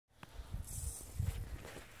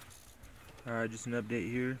Alright, just an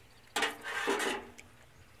update here.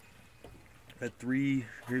 Had 3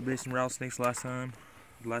 Great Basin rattlesnakes last time,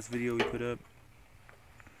 the last video we put up.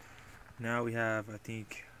 Now we have, I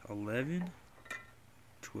think, 11,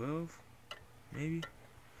 12, maybe.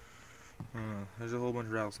 There's a whole bunch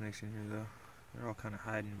of rattlesnakes in here though. They're all kind of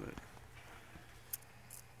hiding, but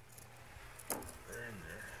they're in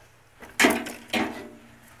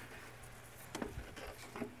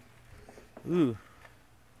there. Ooh.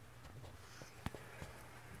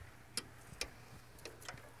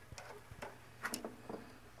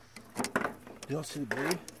 You don't see the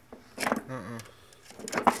baby?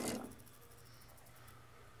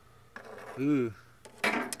 Ooh.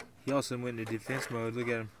 He also went into defense mode. Look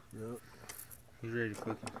at him. Yep. He's ready to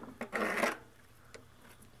cook him.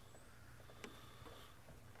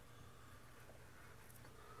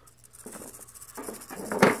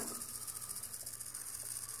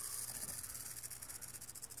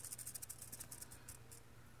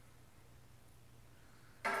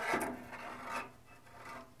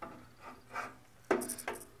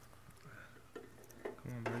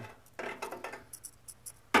 Come on, buddy.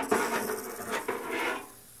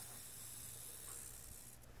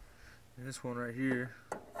 And this one right here,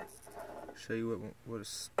 show you what a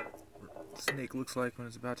snake looks like when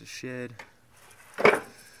it's about to shed. Okay.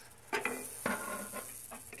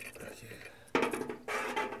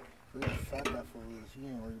 Look how fat that fool is. You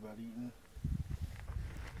ain't worried about eating.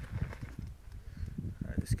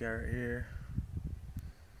 Alright, this guy right here.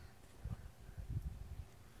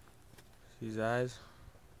 See his eyes?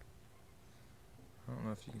 I don't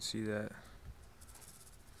know if you can see that.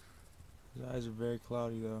 His eyes are very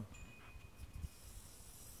cloudy though.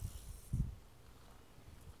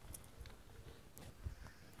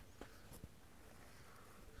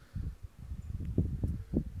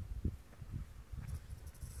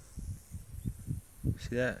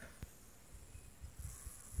 See that?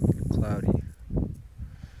 Cloudy.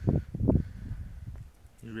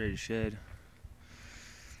 He's ready to shed.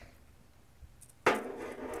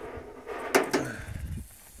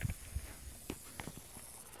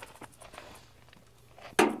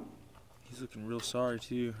 He's looking real sorry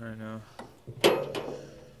too right now.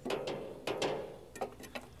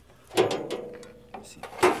 Let's see.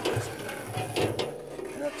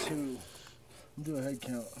 Got 2. I'm doing a head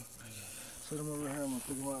count. Set them over here. I'm gonna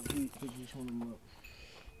pick them out deep. Pick each one of them up.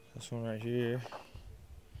 This one right here.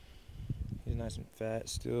 He's nice and fat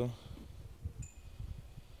still.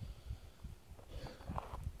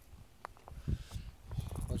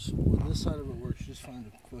 Watch, well, this side of it works just fine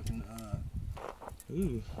to fucking,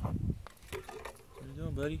 Ooh. What are you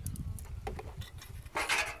doing, buddy?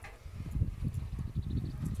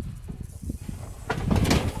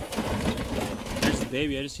 There's the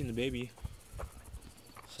baby. I just seen the baby.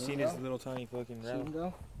 Seen his little tiny fucking rattle. See him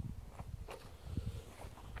go?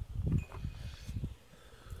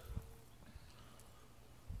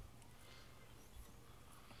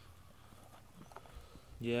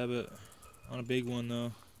 Yeah, but on a big one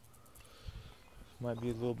though, might be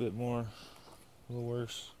a little bit more, a little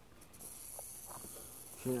worse.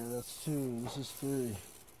 Okay, that's 2. This is 3.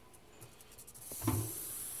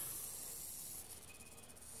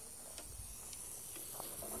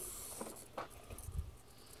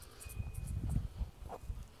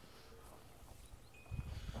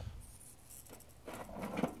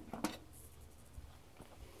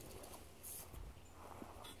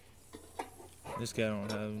 This guy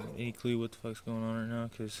don't have any clue what the fuck's going on right now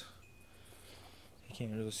because he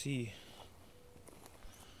can't really see.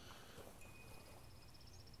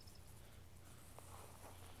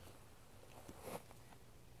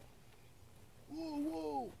 Whoa,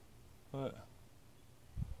 whoa! What?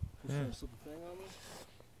 You trying to slip a thing on me?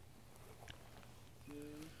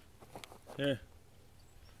 Here.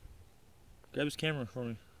 Grab his camera for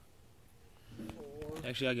me. 4.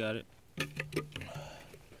 Actually, I got it.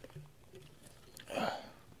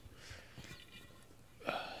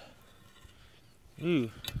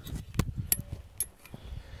 Ooh.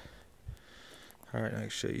 Alright, now I can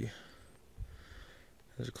show you.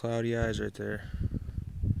 Those are cloudy eyes right there.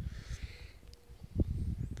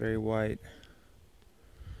 Very white.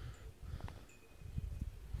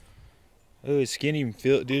 Oh, his skin even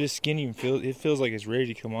feels, dude, his skin even feels, it feels like it's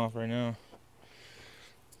ready to come off right now.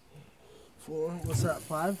 4. What's that,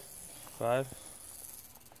 5? 5.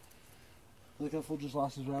 Look, that fool just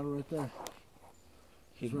lost his rattle right there.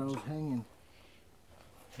 His rattle's hanging.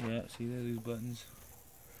 Yeah, see there, these buttons.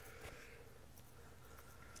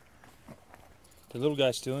 The little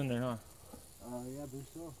guy's still in there, huh? Yeah, I believe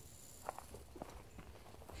so.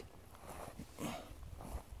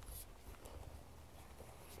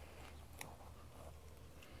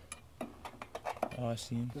 Oh, I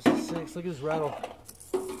see him. This is 6. Look at this rattle.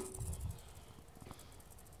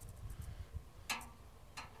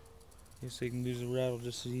 Guess they can lose a rattle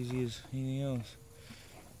just as easy as anything else.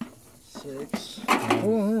 6.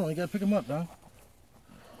 Hold on, you gotta pick him up, Don.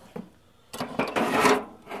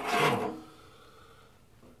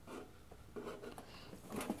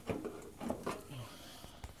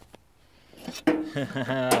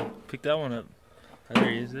 Pick that one up. Oh,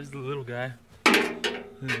 there he is. There's the little guy.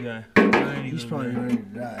 This guy. He's probably ready to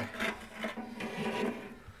die.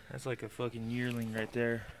 That's like a fucking yearling right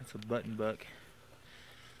there. That's a button buck.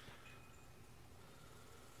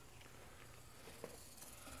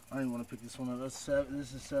 I didn't want to pick this one up. That's 7.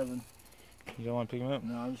 This is 7. You don't want to pick him up?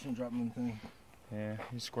 No, I'm just gonna drop him in the thing. Yeah,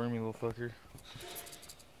 he's a squirmy little fucker.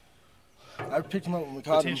 I picked him up when we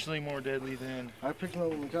caught him. Potentially more deadly than. I picked him up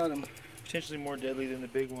when we caught him. Potentially more deadly than the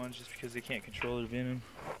big ones, just because they can't control their venom.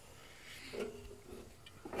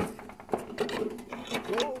 See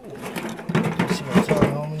what I'm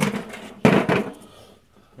telling homie?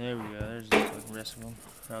 There we go. There's the fucking rest of them.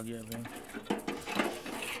 I'll get them.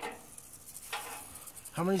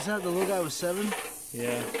 How many's that? The little guy was 7?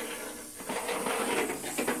 Yeah.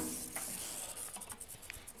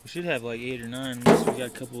 We should have like 8 or 9, unless we got a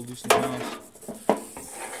couple of loose in the house.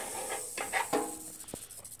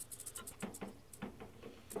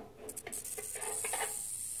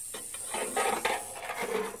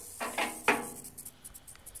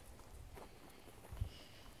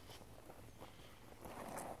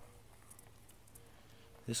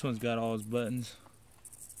 This one's got all his buttons.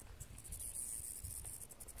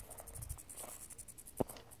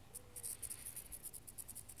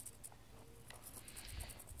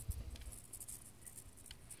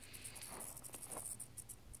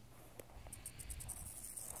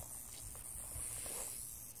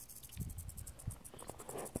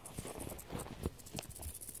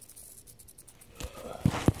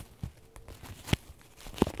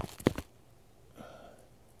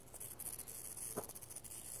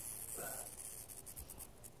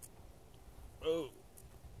 Oh.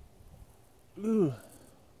 Ooh.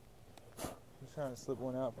 Just trying to slip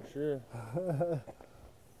one out for sure.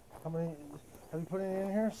 How many have you put any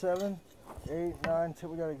in here? 7, 8, 9, 10.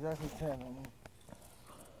 We got exactly 10 on them.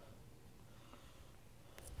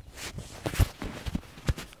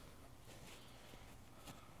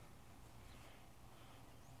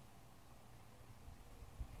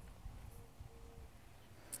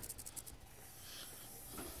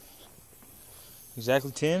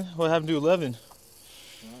 Exactly 10? What happened to 11?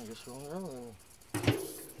 I guess we're on the other one.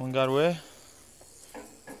 One got away?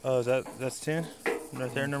 Oh, that's 10?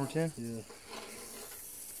 Right there, number 10? Yeah.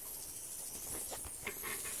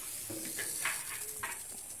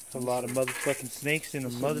 A lot of motherfucking snakes in a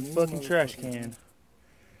motherfucking trash can.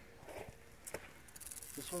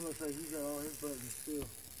 This one looks like he's got all his buttons too.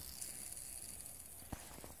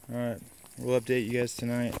 Alright, we'll update you guys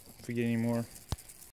tonight if we get any more.